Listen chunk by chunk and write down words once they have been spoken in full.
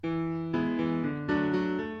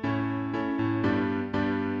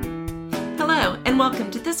and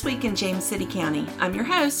welcome to This Week in James City County. I'm your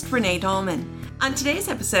host, Renee Dahlman. On today's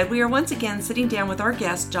episode, we are once again sitting down with our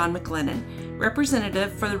guest, John McGlennon,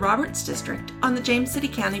 representative for the Roberts District on the James City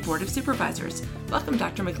County Board of Supervisors. Welcome,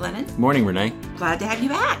 Dr. McGlennon. Good morning, Renee. Glad to have you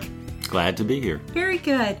back. Glad to be here. Very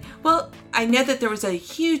good. Well, I know that there was a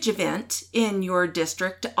huge event in your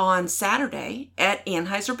district on Saturday at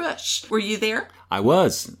Anheuser-Busch. Were you there? I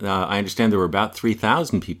was. I understand there were about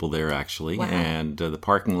 3,000 people there, actually. Wow. And the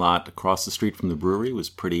parking lot across the street from the brewery was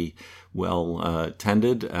pretty well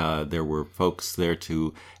tended. There were folks there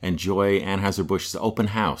to enjoy Anheuser-Busch's open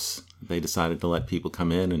house. They decided to let people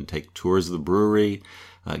come in and take tours of the brewery,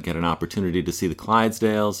 get an opportunity to see the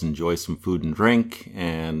Clydesdales, enjoy some food and drink,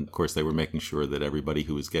 and of course they were making sure that everybody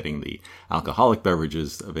who was getting the alcoholic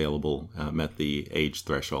beverages available met the age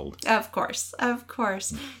threshold. Of course.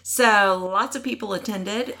 So lots of people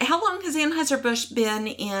attended. How long has Anheuser-Busch been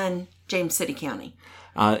in James City County?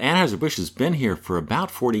 Anheuser-Busch has been here for about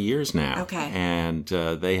 40 years now. Okay. And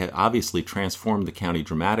they have obviously transformed the county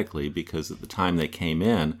dramatically because at the time they came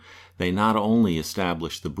in, they not only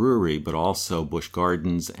established the brewery, but also Busch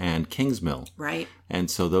Gardens and Kingsmill. Right. And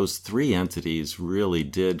so those three entities really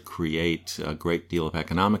did create a great deal of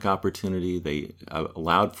economic opportunity. They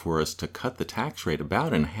allowed for us to cut the tax rate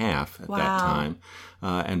about in half at that time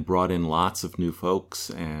and brought in lots of new folks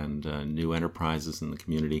and new enterprises in the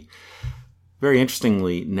community. Very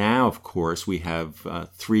interestingly, now, of course, we have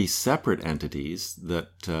three separate entities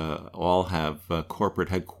that all have corporate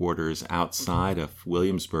headquarters outside of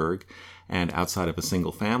Williamsburg and outside of a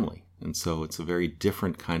single family. And so it's a very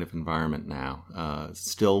different kind of environment now.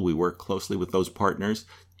 Still, we work closely with those partners,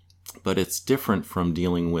 but it's different from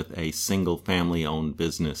dealing with a single family-owned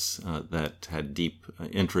business that had deep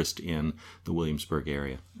interest in the Williamsburg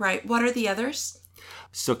area. Right. What are the others?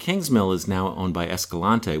 So Kingsmill is now owned by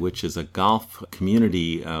Escalante, which is a golf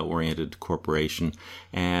community-oriented corporation,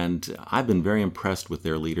 and I've been very impressed with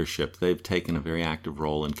their leadership. They've taken a very active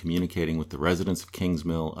role in communicating with the residents of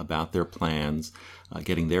Kingsmill about their plans,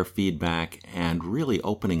 getting their feedback, and really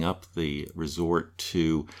opening up the resort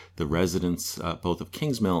to the residents, both of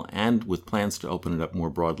Kingsmill and with plans to open it up more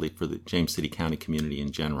broadly for the James City County community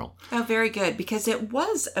in general. Oh, very good, because it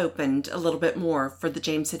was opened a little bit more for the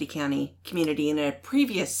James City County community in a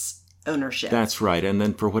previous ownership. That's right. And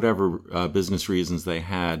then for whatever business reasons they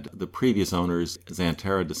had, the previous owners,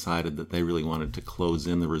 Xanterra, decided that they really wanted to close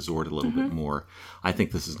in the resort a little bit more. I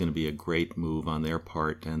think this is going to be a great move on their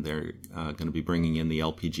part, and they're going to be bringing in the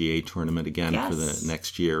LPGA tournament again for the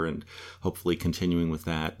next year and hopefully continuing with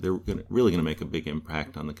that. They're really going to make a big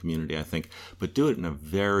impact on the community, I think, but do it in a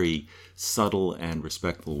very subtle and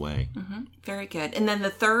respectful way. Very good. And then the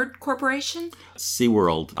third corporation?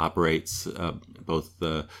 SeaWorld operates both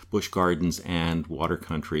the Busch Gardens and Water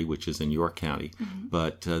Country, which is in York County.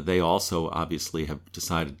 But they also obviously have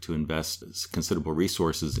decided to invest considerable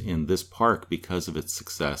resources in this park because of its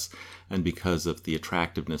success and because of the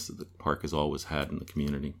attractiveness that the park has always had in the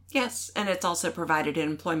community. Yes, and it's also provided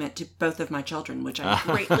employment to both of my children, which I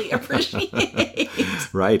greatly appreciate.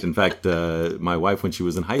 Right. In fact, my wife, when she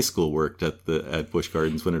was in high school, worked at Busch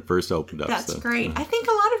Gardens when it first opened up. That's great. I think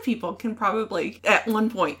a lot of people can probably, at one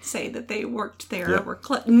point, say that they worked there or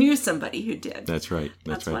knew somebody who did. That's right.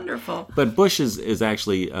 That's right. Wonderful. But Busch is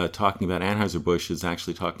actually talking about, Anheuser-Busch is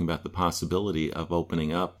actually talking about the possibility of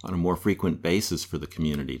opening up on a more frequent basis for the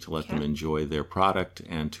community to let them enjoy their product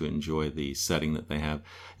and to enjoy the setting that they have.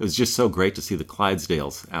 It was just so great to see the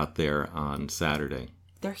Clydesdales out there on Saturday.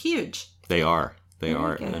 They're huge. They are. They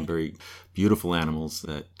are. Good. And very beautiful animals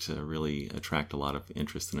that really attract a lot of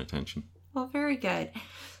interest and attention. Well, very good.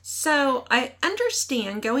 So I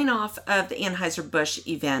understand, going off of the Anheuser-Busch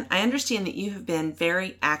event, I understand that you have been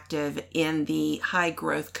very active in the High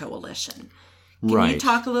Growth Coalition. Can you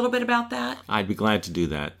talk a little bit about that? I'd be glad to do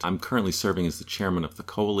that. I'm currently serving as the chairman of the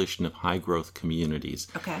Coalition of High Growth Communities.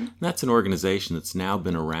 Okay. And that's an organization that's now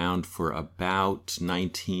been around for about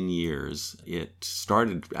 19 years. It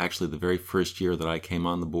started actually the very first year that I came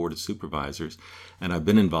on the Board of Supervisors, and I've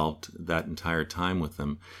been involved that entire time with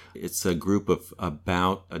them. It's a group of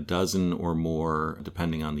about a dozen or more,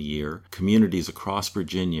 depending on the year, communities across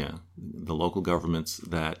Virginia, the local governments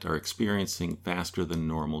that are experiencing faster than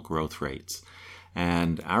normal growth rates.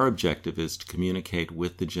 And our objective is to communicate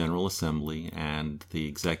with the General Assembly and the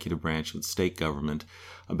executive branch of the state government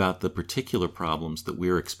about the particular problems that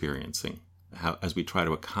we're experiencing. as we try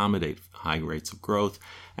to accommodate high rates of growth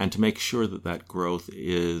and to make sure that that growth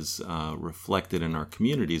is reflected in our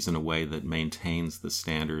communities in a way that maintains the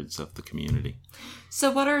standards of the community.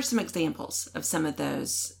 So what are some examples of some of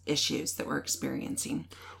those issues that we're experiencing?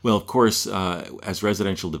 Well, of course, as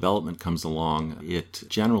residential development comes along, it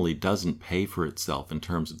generally doesn't pay for itself in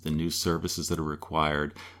terms of the new services that are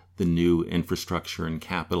required, the new infrastructure and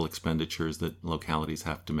capital expenditures that localities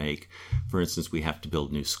have to make. For instance, we have to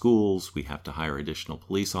build new schools, we have to hire additional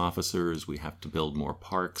police officers, we have to build more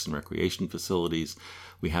parks and recreation facilities,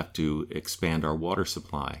 we have to expand our water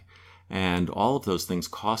supply. And all of those things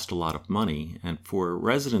cost a lot of money. And for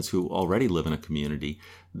residents who already live in a community,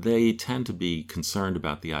 they tend to be concerned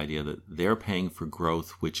about the idea that they're paying for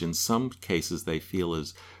growth, which in some cases they feel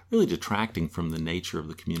is really detracting from the nature of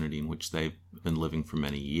the community in which they've been living for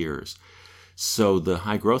many years. So the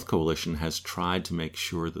High Growth Coalition has tried to make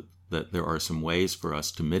sure that there are some ways for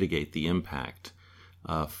us to mitigate the impact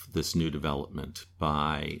of this new development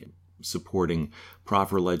by supporting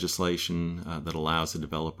proffer legislation that allows a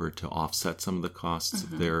developer to offset some of the costs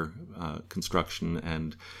of their construction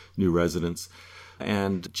and new residents,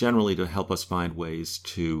 and generally to help us find ways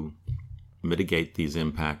to mitigate these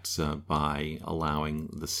impacts by allowing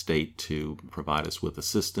the state to provide us with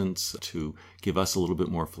assistance, to give us a little bit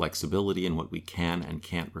more flexibility in what we can and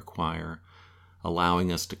can't require,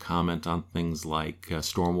 allowing us to comment on things like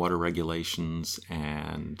stormwater regulations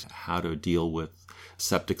and how to deal with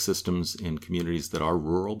septic systems in communities that are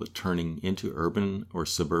rural but turning into urban or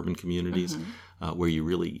suburban communities where you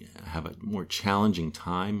really have a more challenging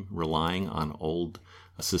time relying on old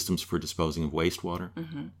systems for disposing of wastewater.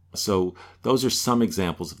 So those are some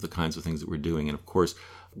examples of the kinds of things that we're doing. And of course,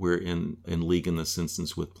 we're in league in this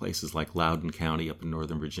instance with places like Loudoun County up in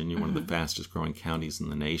Northern Virginia, one of the fastest growing counties in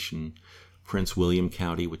the nation, Prince William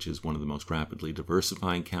County, which is one of the most rapidly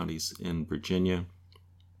diversifying counties in Virginia.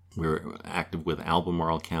 We're active with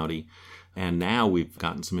Albemarle County. And now we've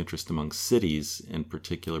gotten some interest among cities in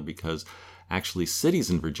particular because actually cities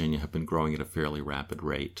in Virginia have been growing at a fairly rapid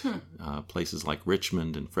rate. Places like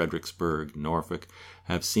Richmond and Fredericksburg, Norfolk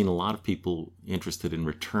have seen a lot of people interested in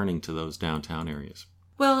returning to those downtown areas.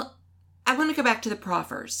 Well, I want to go back to the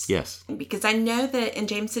proffers. Yes. Because I know that in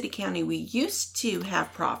James City County we used to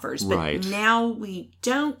have proffers, but right. Now we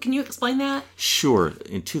don't. Can you explain that? Sure.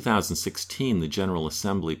 In 2016, the General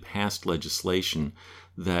Assembly passed legislation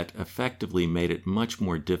that effectively made it much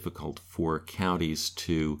more difficult for counties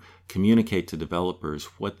to communicate to developers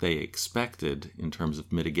what they expected in terms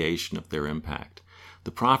of mitigation of their impact.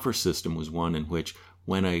 The proffer system was one in which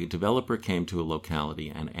when a developer came to a locality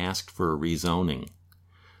and asked for a rezoning,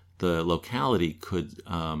 the locality could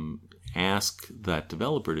ask that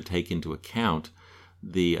developer to take into account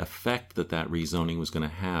the effect that rezoning was going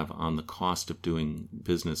to have on the cost of doing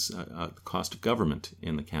business, the cost of government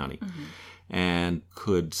in the county, and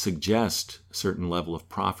could suggest a certain level of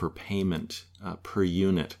proffer payment per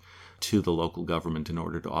unit to the local government in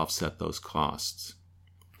order to offset those costs.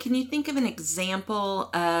 Can you think of an example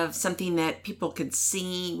of something that people could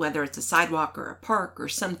see, whether it's a sidewalk or a park or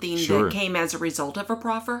something Sure. that came as a result of a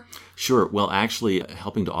proffer? Sure. Well, actually,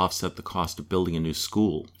 helping to offset the cost of building a new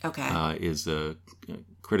school is a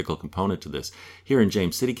critical component to this. Here in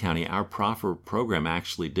James City County, our proffer program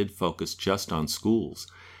actually did focus just on schools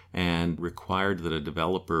and required that a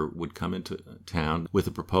developer would come into town with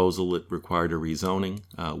a proposal that required a rezoning.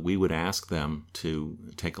 We would ask them to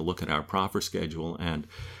take a look at our proffer schedule, and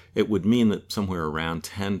it would mean that somewhere around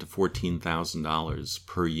 $10,000 to $14,000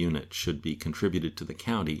 per unit should be contributed to the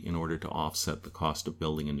county in order to offset the cost of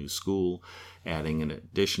building a new school, adding an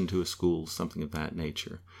addition to a school, something of that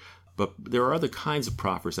nature. But there are other kinds of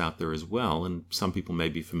proffers out there as well, and some people may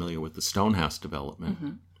be familiar with the Stonehouse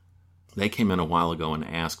development. They came in a while ago and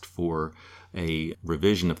asked for a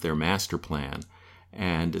revision of their master plan.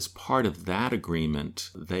 And as part of that agreement,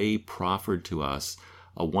 they proffered to us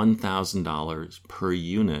a $1,000 per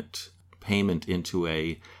unit payment into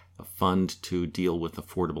a fund to deal with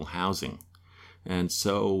affordable housing. And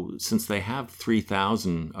so since they have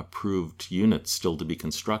 3,000 approved units still to be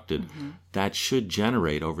constructed, that should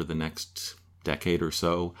generate over the next decade or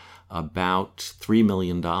so about $3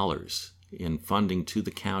 million in funding to the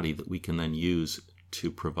county that we can then use to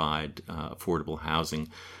provide affordable housing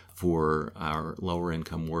for our lower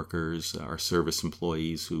income workers, our service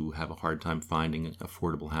employees who have a hard time finding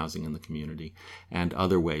affordable housing in the community, and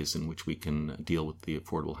other ways in which we can deal with the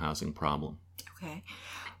affordable housing problem. Okay.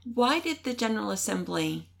 Why did the General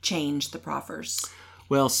Assembly change the proffers?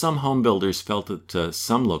 Well, some home builders felt that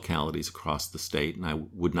some localities across the state, and I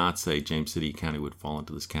would not say James City County would fall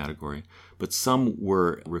into this category, but some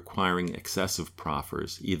were requiring excessive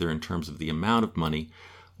proffers, either in terms of the amount of money,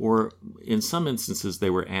 or in some instances they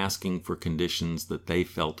were asking for conditions that they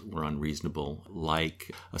felt were unreasonable,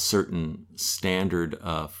 like a certain standard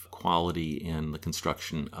of quality in the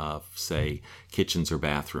construction of, say, kitchens or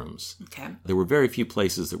bathrooms. Okay. There were very few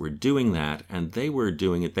places that were doing that, and they were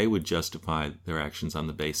doing it. They would justify their actions on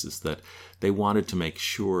the basis that they wanted to make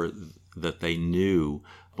sure that they knew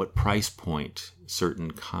what price point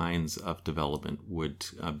certain kinds of development would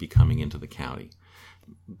be coming into the county.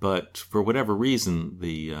 But for whatever reason,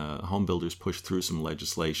 the home builders pushed through some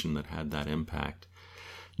legislation that had that impact.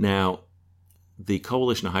 Now, the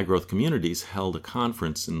Coalition of High Growth Communities held a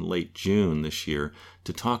conference in late June this year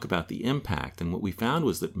to talk about the impact. And what we found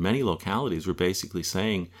was that many localities were basically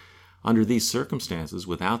saying, under these circumstances,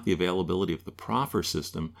 without the availability of the proffer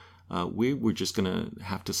system, we were just going to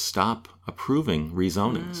have to stop approving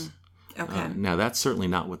rezonings. Okay. Now, that's certainly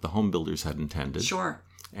not what the home builders had intended. Sure.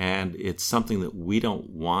 And it's something that we don't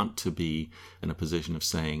want to be in a position of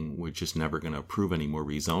saying we're just never going to approve any more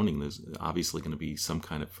rezoning. There's obviously going to be some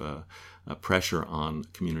kind of pressure on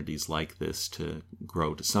communities like this to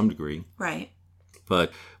grow to some degree. Right.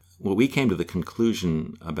 But what we came to the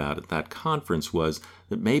conclusion about at that conference was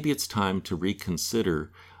that maybe it's time to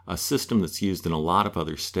reconsider a system that's used in a lot of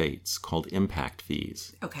other states called impact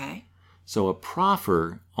fees. Okay. So a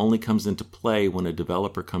proffer only comes into play when a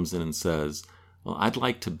developer comes in and says, well, I'd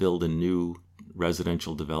like to build a new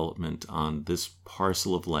residential development on this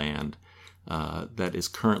parcel of land that is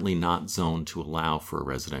currently not zoned to allow for a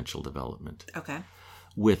residential development. Okay.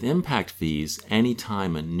 With impact fees, any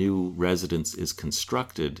time a new residence is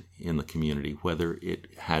constructed in the community, whether it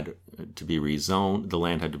had to be rezoned, the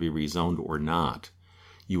land had to be rezoned or not,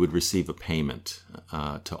 you would receive a payment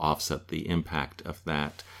to offset the impact of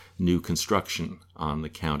that new construction on the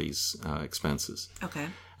county's expenses. Okay.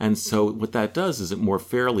 And so what that does is it more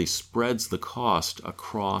fairly spreads the cost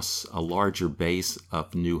across a larger base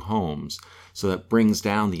of new homes. So that brings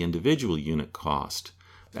down the individual unit cost.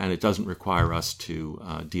 And it doesn't require us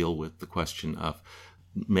to deal with the question of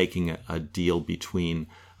making a deal between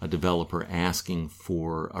a developer asking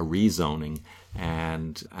for a rezoning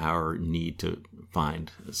and our need to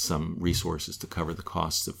find some resources to cover the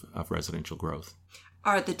costs of residential growth.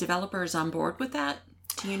 Are the developers on board with that?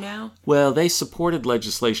 Do you know? Well, they supported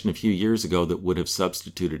legislation a few years ago that would have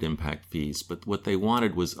substituted impact fees, but what they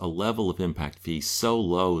wanted was a level of impact fee so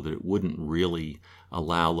low that it wouldn't really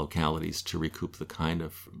allow localities to recoup the kind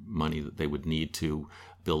of money that they would need to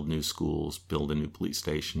build new schools, build a new police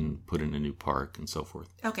station, put in a new park, and so forth.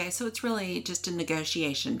 Okay, so it's really just a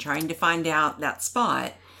negotiation, trying to find out that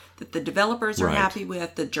spot that the developers are happy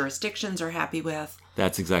with, the jurisdictions are happy with.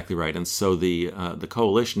 That's exactly right. And so the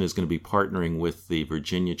coalition is going to be partnering with the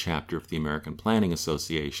Virginia chapter of the American Planning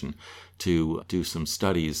Association to do some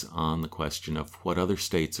studies on the question of what other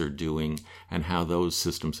states are doing and how those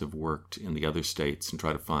systems have worked in the other states and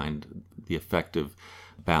try to find the effective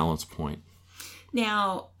balance point.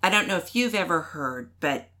 Now, I don't know if you've ever heard,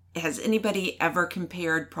 but has anybody ever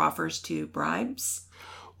compared proffers to bribes?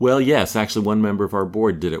 Well, yes. Actually, one member of our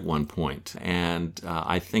board did at one point. And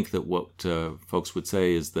I think that what folks would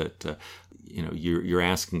say is that, you're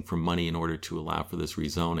asking for money in order to allow for this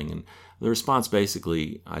rezoning. And the response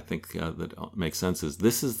basically, I think that makes sense is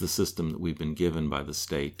this is the system that we've been given by the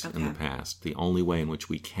state in the past, the only way in which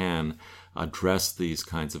we can address these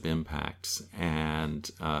kinds of impacts. And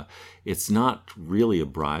it's not really a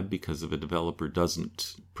bribe because if a developer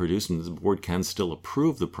doesn't produce them, the board can still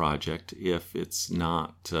approve the project if it's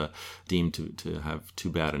not deemed to have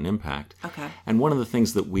too bad an impact. Okay. And one of the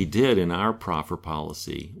things that we did in our proffer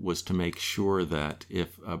policy was to make sure that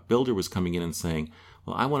if a builder was coming in and saying,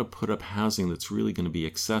 well, I want to put up housing that's really going to be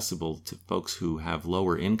accessible to folks who have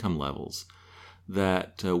lower income levels,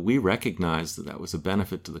 that we recognized that that was a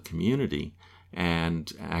benefit to the community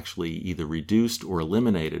and actually either reduced or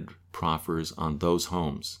eliminated proffers on those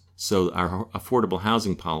homes. So our affordable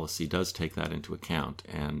housing policy does take that into account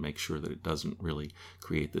and make sure that it doesn't really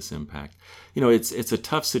create this impact. It's a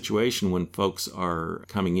tough situation when folks are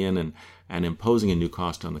coming in and imposing a new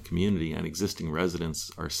cost on the community and existing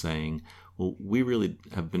residents are saying, well, we really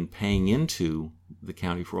have been paying into the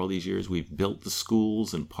county for all these years. We've built the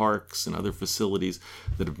schools and parks and other facilities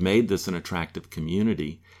that have made this an attractive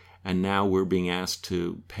community. And now we're being asked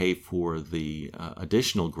to pay for the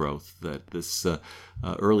additional growth that this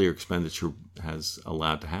earlier expenditure has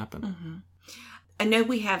allowed to happen. Mm-hmm. I know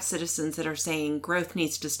we have citizens that are saying growth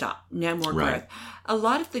needs to stop. No more growth. A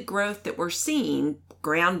lot of the growth that we're seeing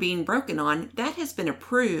ground being broken on, that has been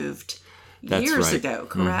approved That's years right. ago,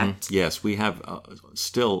 correct? Mm-hmm. Yes, we have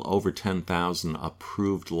still over 10,000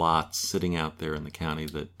 approved lots sitting out there in the county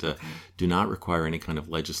that do not require any kind of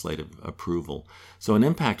legislative approval. So an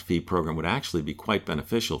impact fee program would actually be quite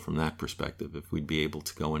beneficial from that perspective if we'd be able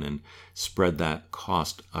to go in and spread that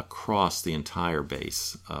cost across the entire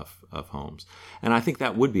base of homes. And I think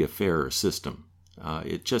that would be a fairer system.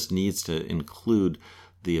 It just needs to include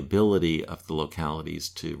the ability of the localities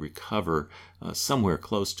to recover somewhere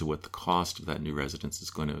close to what the cost of that new residence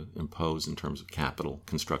is going to impose in terms of capital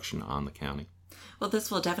construction on the county. Well,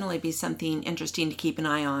 this will definitely be something interesting to keep an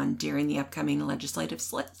eye on during the upcoming legislative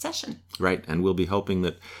session. Right, and we'll be hoping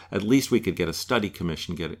that at least we could get a study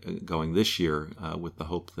commission going this year with the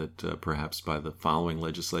hope that perhaps by the following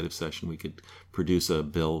legislative session we could produce a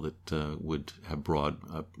bill that would have broad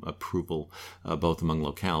approval both among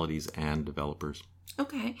localities and developers.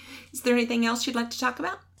 Okay. Is there anything else you'd like to talk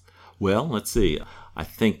about? Well, let's see. I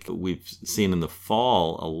think we've seen in the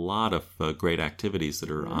fall a lot of great activities that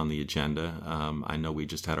are on the agenda. I know we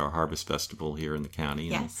just had our Harvest Festival here in the county.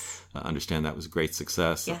 Yes. And I understand that was a great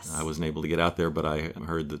success. Yes. I wasn't able to get out there, but I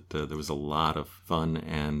heard that there was a lot of fun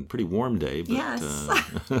and pretty warm day. But, yes.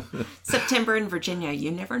 September in Virginia, you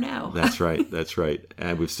never know. That's right. That's right.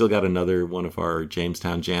 And we've still got another one of our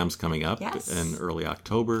Jamestown Jams coming up in early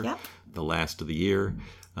October, the last of the year.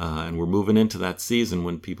 And we're moving into that season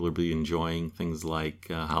when people will be enjoying things like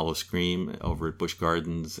Hollow Scream over at Busch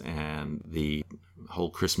Gardens and the whole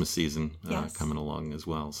Christmas season coming along as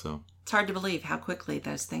well. So it's hard to believe how quickly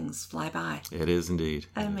those things fly by. It is indeed.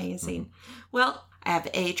 Amazing. Well, I have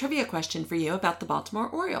a trivia question for you about the Baltimore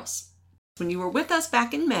Orioles. When you were with us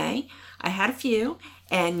back in May, I had a few,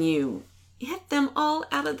 and you hit them all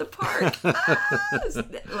out of the park.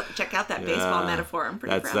 Check out that baseball metaphor. I'm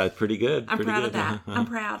pretty proud. That's pretty good. I'm proud of that. I'm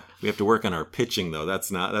proud. We have to work on our pitching, though.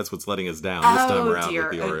 That's what's letting us down this time around with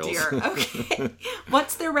the Orioles. Oh, dear. Okay.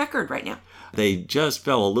 What's their record right now? They just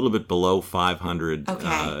fell a little bit below 500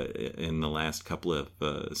 in the last couple of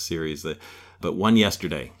series. But won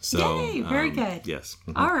yesterday. So, yay, very good. Yes.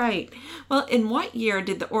 Mm-hmm. All right. Well, in what year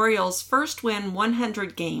did the Orioles first win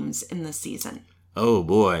 100 games in the season? Oh,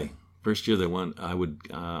 boy. First year they won,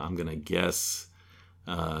 I'm going to guess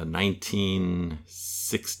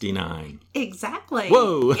 1969. Exactly.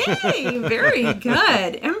 Whoa. Yay, very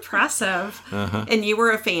good. Impressive. And you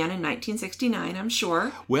were a fan in 1969, I'm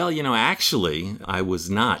sure. Well, actually, I was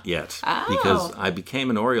not yet. Because I became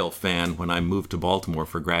an Oriole fan when I moved to Baltimore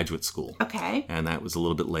for graduate school. Okay. And that was a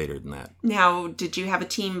little bit later than that. Now, did you have a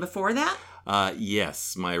team before that?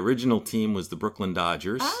 Yes, my original team was the Brooklyn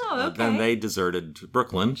Dodgers. Oh, okay. Then they deserted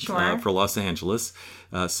Brooklyn for Los Angeles.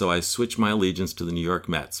 So I switched my allegiance to the New York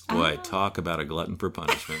Mets. Boy, talk about a glutton for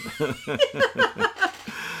punishment.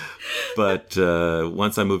 But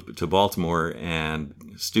once I moved to Baltimore, and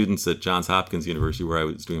students at Johns Hopkins University, where I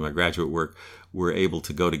was doing my graduate work, were able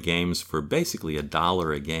to go to games for basically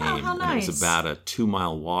 $1 a game. Oh, how nice. And it was about a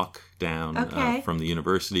 2-mile walk down from the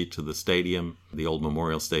university to the stadium, the old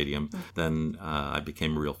Memorial Stadium. Then I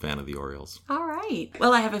became a real fan of the Orioles. All right.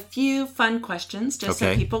 Well, I have a few fun questions just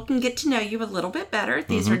so people can get to know you a little bit better.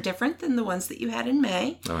 These are different than the ones that you had in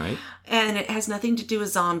May. All right. And it has nothing to do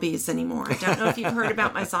with zombies anymore. I don't know if you've heard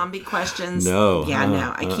about my zombie questions. No. Yeah,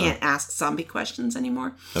 no. I can't ask zombie questions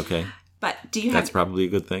anymore. Okay. But do you have... That's probably a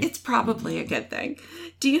good thing. It's probably a good thing.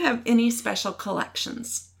 Do you have any special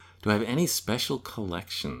collections? Do I have any special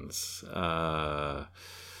collections? I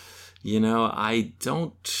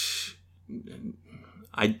don't...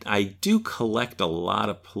 I do collect a lot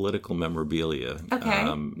of political memorabilia.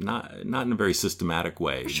 Okay. Not in a very systematic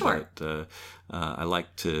way. Sure. But I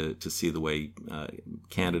like to see the way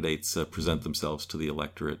candidates present themselves to the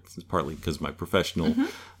electorate, partly because of my professional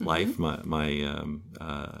life.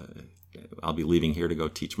 I'll be leaving here to go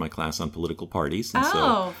teach my class on political parties. And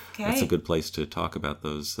so that's a good place to talk about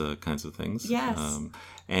those kinds of things. Yes.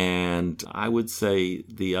 And I would say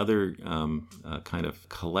the other kind of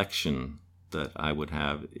collection that I would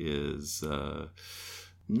have is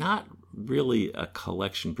not really a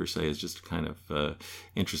collection per se. It's just kind of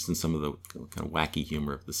interest in some of the kind of wacky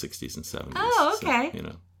humor of the 60s and 70s. Oh, okay.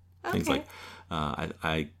 So, things like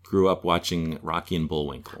I grew up watching Rocky and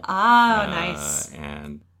Bullwinkle. Oh, nice.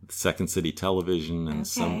 And Second City Television and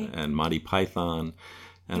and Monty Python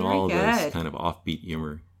and Very all of good. those kind of offbeat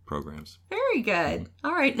humor programs. Very good.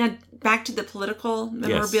 All right. Now, back to the political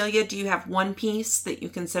memorabilia. Yes. Do you have one piece that you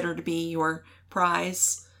consider to be your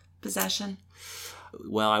prize possession?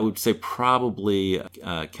 Well, I would say probably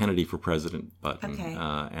Kennedy for President button. Okay.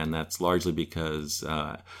 And that's largely because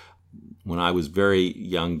when I was very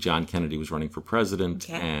young, John Kennedy was running for president,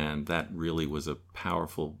 Okay. and that really was a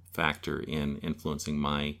powerful factor in influencing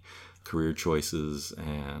my career choices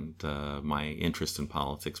and my interest in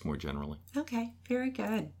politics more generally. Okay, very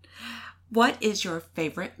good. What is your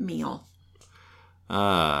favorite meal?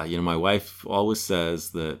 My wife always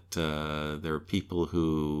says that there are people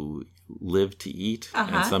who live to eat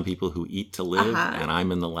and some people who eat to live, and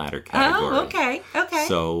I'm in the latter category. Oh, okay.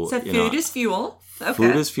 So food is fuel. Okay.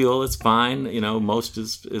 Food is fuel. It's fine. Most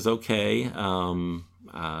is okay.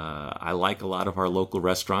 I like a lot of our local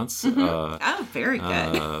restaurants. Very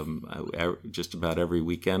good. Just about every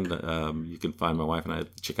weekend, you can find my wife and I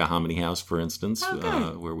at the Chickahominy House, for instance,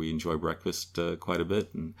 where we enjoy breakfast quite a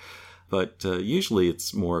bit. But usually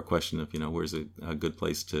it's more a question of, where's a good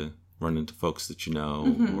place to run into folks that you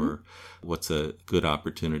know, or what's a good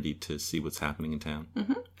opportunity to see what's happening in town.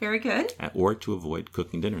 Very good. Or to avoid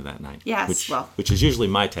cooking dinner that night. Yes, which is usually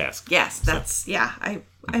my task. Yes,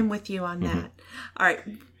 I'm with you on that. All right,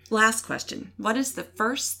 last question. What is the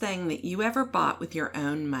first thing that you ever bought with your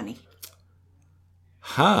own money?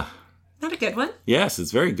 Not a good one? Yes,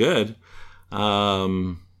 it's very good.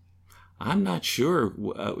 I'm not sure.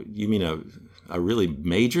 You mean a really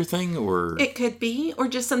major thing, or it could be, or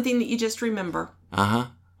just something that you just remember?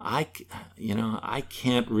 I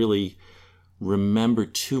can't really remember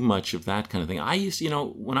too much of that kind of thing. I used,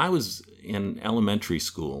 when I was in elementary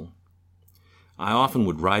school, I often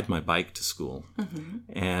would ride my bike to school,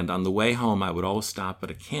 and on the way home, I would always stop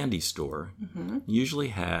at a candy store. Usually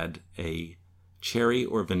had a cherry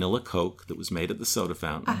or vanilla Coke that was made at the soda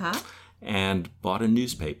fountain. And bought a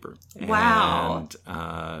newspaper. Wow.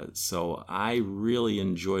 And so I really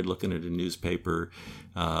enjoyed looking at a newspaper.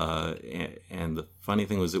 And the funny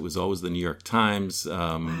thing was, it was always the New York Times,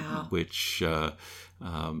 which the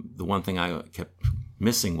one thing I kept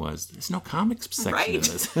missing was there's no comics section in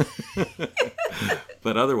this.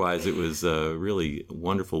 But otherwise, it was a really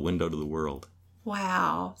wonderful window to the world.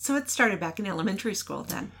 Wow. So it started back in elementary school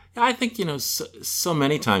then. I think, so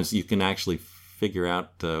many times you can actually figure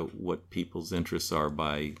out what people's interests are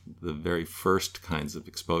by the very first kinds of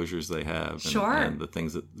exposures they have and the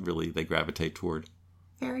things that really they gravitate toward.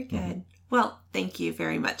 Very good. Well, thank you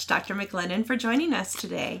very much, Dr. McGlennon, for joining us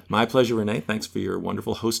today. My pleasure, Renee. Thanks for your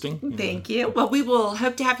wonderful hosting. Thank you. Well, we will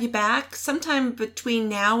hope to have you back sometime between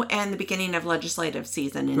now and the beginning of legislative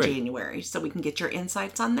season in January, so we can get your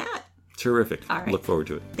insights on that. Terrific. All right. Look forward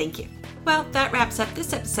to it. Thank you. Well, that wraps up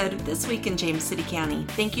this episode of This Week in James City County.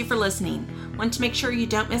 Thank you for listening. Want to make sure you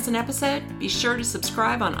don't miss an episode? Be sure to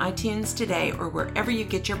subscribe on iTunes today or wherever you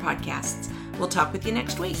get your podcasts. We'll talk with you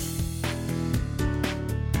next week.